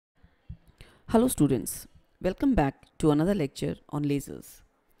Hello students, welcome back to another lecture on lasers.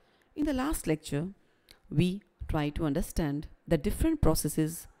 In the last lecture, we tried to understand the different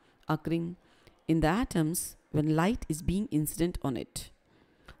processes occurring in the atoms when light is being incident on it.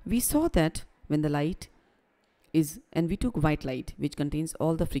 We saw that when the light is, and we took white light which contains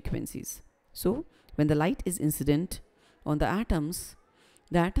all the frequencies. So when the light is incident on the atoms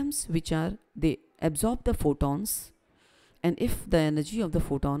they absorb the photons, and if the energy of the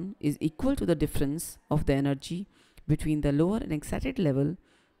photon is equal to the difference of the energy between the lower and excited level,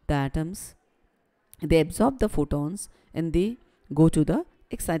 the atoms, they absorb the photons and they go to the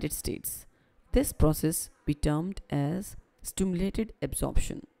excited states. This process we termed as stimulated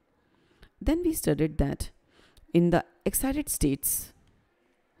absorption. Then we studied that in the excited states,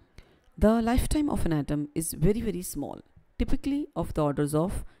 the lifetime of an atom is very small, typically of the orders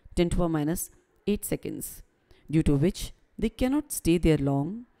of 10 to the minus 8 seconds, due to which they cannot stay there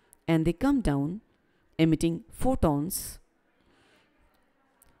long and they come down emitting photons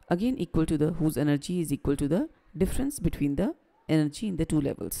again equal to the whose energy is equal to the difference between the energy in the two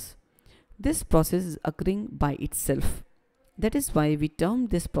levels. This process is occurring by itself. That is why we term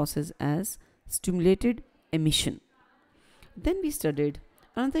this process as stimulated emission. Then we studied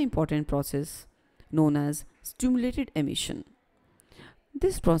another important process known as stimulated emission.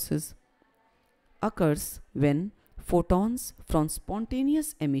 This process occurs when photons from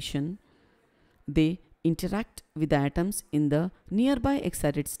spontaneous emission, they interact with the atoms in the nearby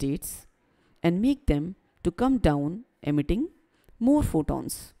excited states and make them to come down emitting more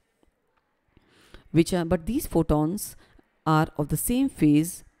photons, but these photons are of the same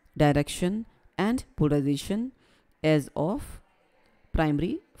phase, direction and polarization as of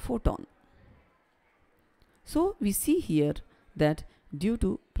primary photon. So we see here that due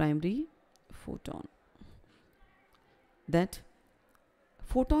to primary photon, that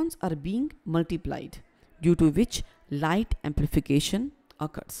photons are being multiplied, due to which light amplification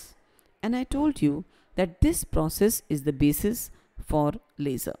occurs. And I told you that this process is the basis for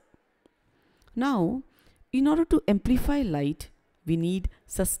laser. Now, in order to amplify light, we need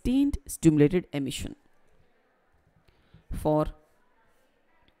sustained stimulated emission.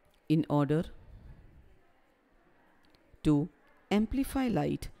 In order to amplify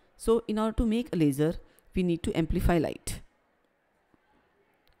light, so in order to make a laser, we need to amplify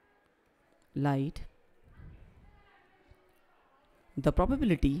light. The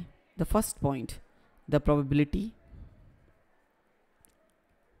probability, the first point, the probability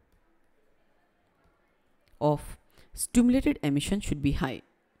of stimulated emission should be high.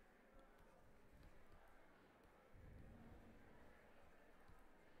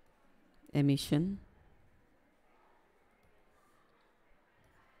 Emission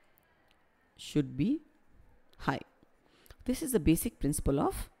should be high. This is the basic principle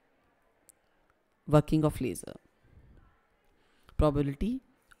of working of laser. Probability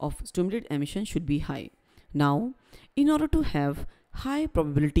of stimulated emission should be high. Now, in order to have high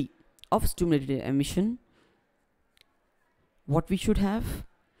probability of stimulated emission, what we should have?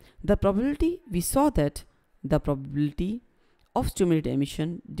 The probability, we saw that the probability of stimulated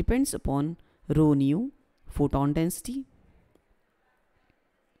emission depends upon rho nu, photon density,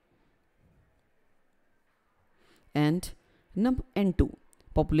 and N2,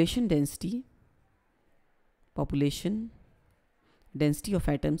 population density of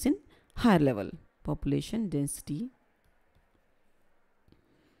atoms in higher level. Population density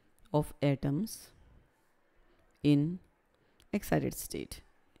of atoms in excited state,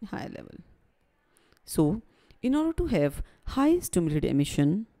 higher level. So, in order to have high stimulated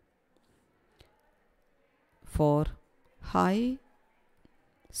emission, for high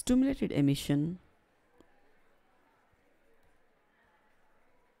stimulated emission,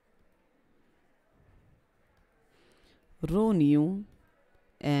 rho nu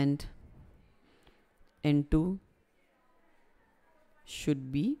and N2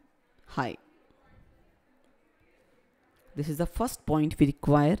 should be high. This is the first point we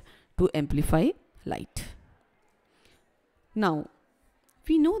require to amplify light. Now,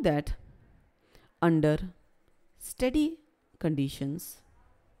 we know that under steady conditions,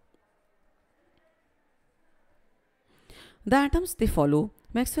 the atoms, they follow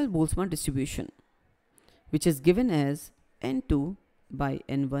Maxwell-Boltzmann distribution, which is given as N2 by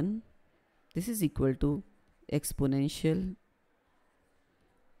N1. This is equal to exponential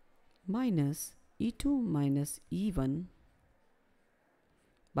minus E2 minus E1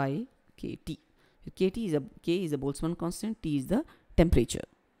 by Kt. K is a Boltzmann constant, T is the temperature.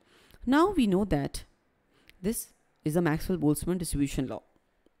 Now we know that this is a Maxwell-Boltzmann distribution law.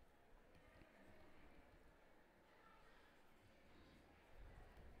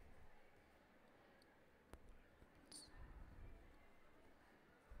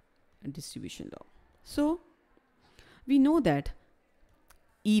 distribution law. So we know that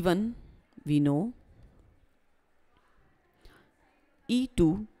E1, we know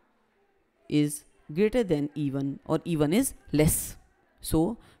E2 is greater than E1 or E1 is less.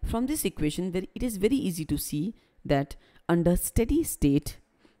 So from this equation it is very easy to see that under steady state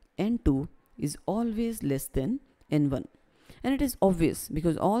N2 is always less than N1, and it is obvious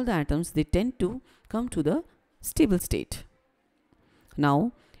because all the atoms, they tend to come to the stable state.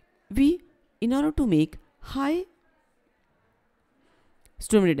 Now in order to make high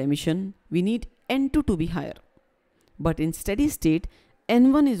stimulated emission, we need N2 to be higher, but in steady state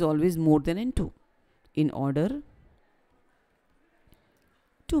N1 is always more than N2. In order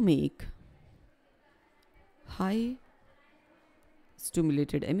to make high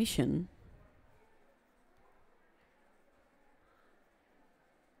stimulated emission,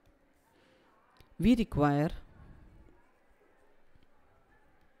 we require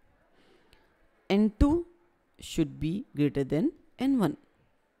N2 should be greater than N1.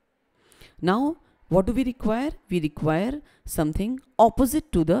 Now what do we require? We require something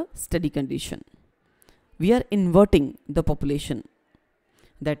opposite to the steady condition. We are inverting the population.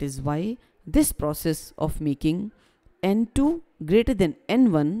 That is why this process of making N2 greater than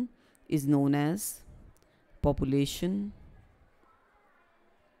N1 is known as population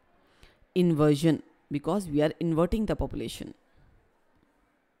inversion, because we are inverting the population.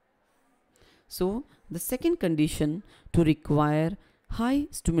 So the second condition to require high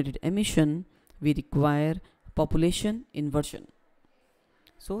stimulated emission, we require population inversion.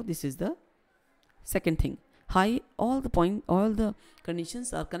 So this is the second thing. All the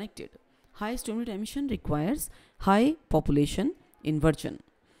conditions are connected. High stimulated emission requires high population inversion.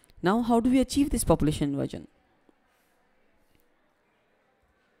 Now how do we achieve this population inversion?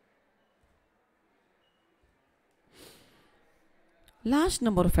 Large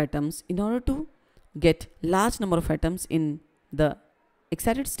number of atoms, in order to get large number of atoms in the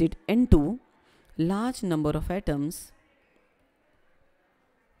excited state N2, large number of atoms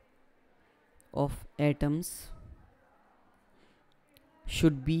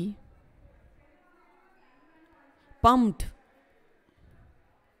should be pumped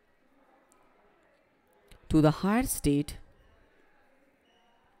to the higher state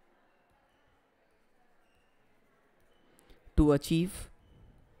to achieve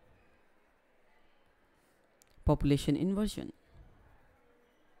population inversion.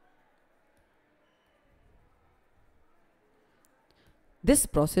 This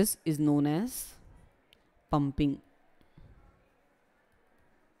process is known as pumping.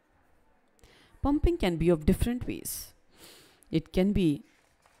 Pumping can be of different ways. It can be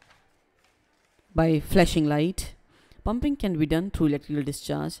by flashing light. Pumping can be done through electrical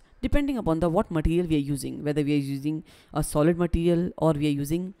discharge, depending upon what material we are using, whether we are using a solid material or we are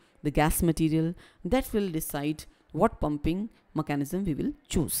using the gas material. That will decide what pumping mechanism we will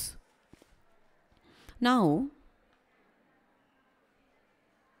choose. Now,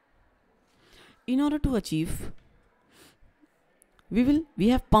 in order to achieve, we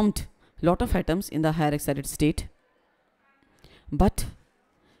have pumped lot of atoms in the higher excited state, but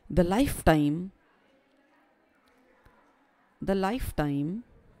the lifetime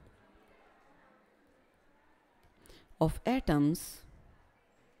of atoms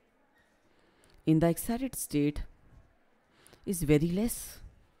in the excited state is very less,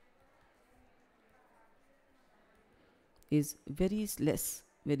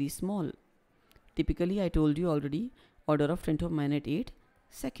 very small. Typically, I told you already, order of 10 to the minus 8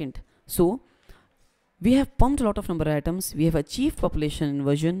 second. So we have pumped a lot of number of atoms, we have achieved population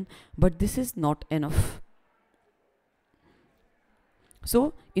inversion, but this is not enough.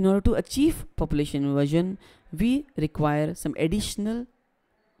 So in order to achieve population inversion, we require some additional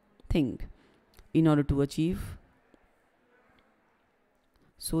thing in order to achieve.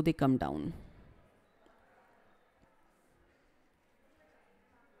 So they come down.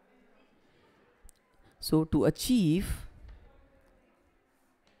 So to achieve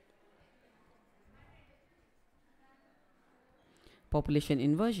population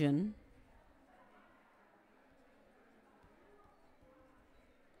inversion,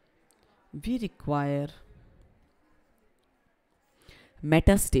 we require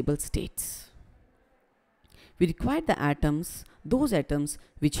metastable states. We require the atoms, those atoms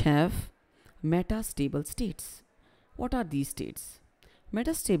which have metastable states. What are these states?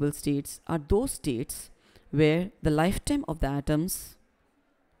 Metastable states are those states where the lifetime of the atoms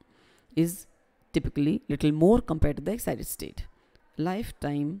is typically little more compared to the excited state.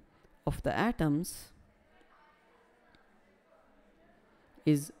 Lifetime of the atoms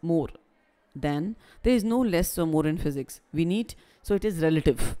is more than, there is no less or more in physics. So it is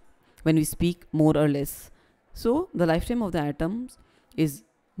relative. when we speak more or less. So the lifetime of the atoms is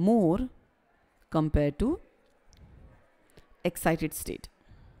more compared to excited state,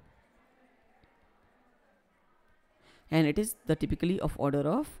 and it is the typically of order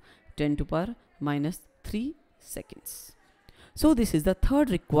of 10 to power minus 3 seconds. So this is the third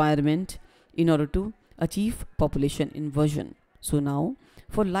requirement in order to achieve population inversion. So now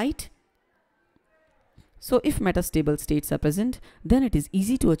for light, so if metastable states are present, then it is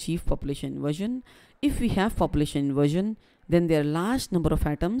easy to achieve population inversion. If we have population inversion, then there are large number of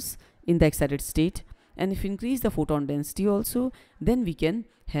atoms in the excited state, and if we increase the photon density also, then we can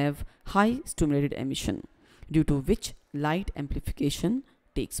have high stimulated emission, due to which light amplification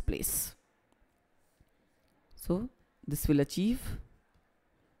takes place. So this will achieve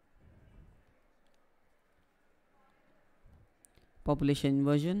population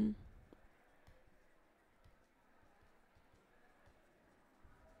inversion,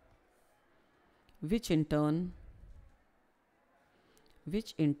 which in turn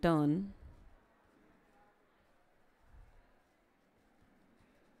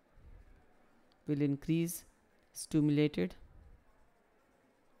will increase stimulated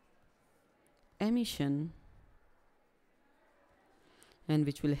emission, and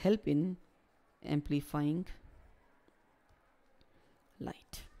which will help in amplifying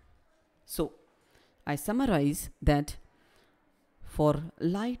light. So I summarize that for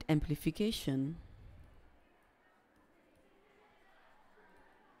light amplification,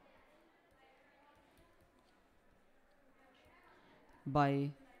 by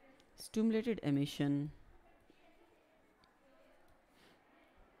stimulated emission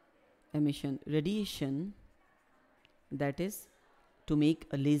radiation, that is to make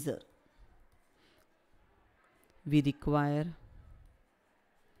a laser, we require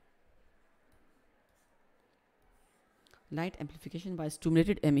light amplification by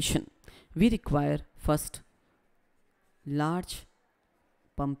stimulated emission. We require first large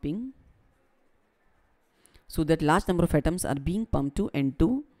pumping, so that large number of atoms are being pumped to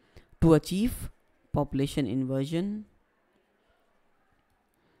N2 to achieve population inversion.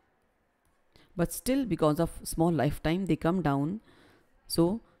 But still, because of small lifetime, they come down.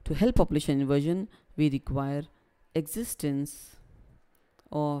 So to help population inversion, we require existence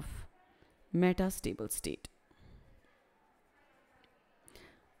of metastable state.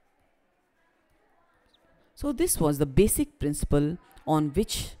 So this was the basic principle on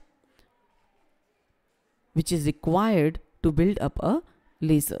which is required to build up a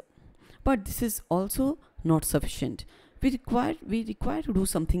laser. But this is also not sufficient. We require to do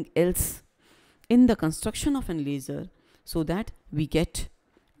something else in the construction of a laser, so that we get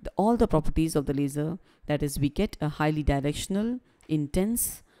all the properties of the laser, that is, we get a highly directional,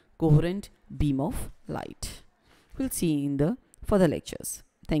 intense, coherent beam of light. We'll see in the further lectures.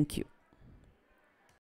 Thank you.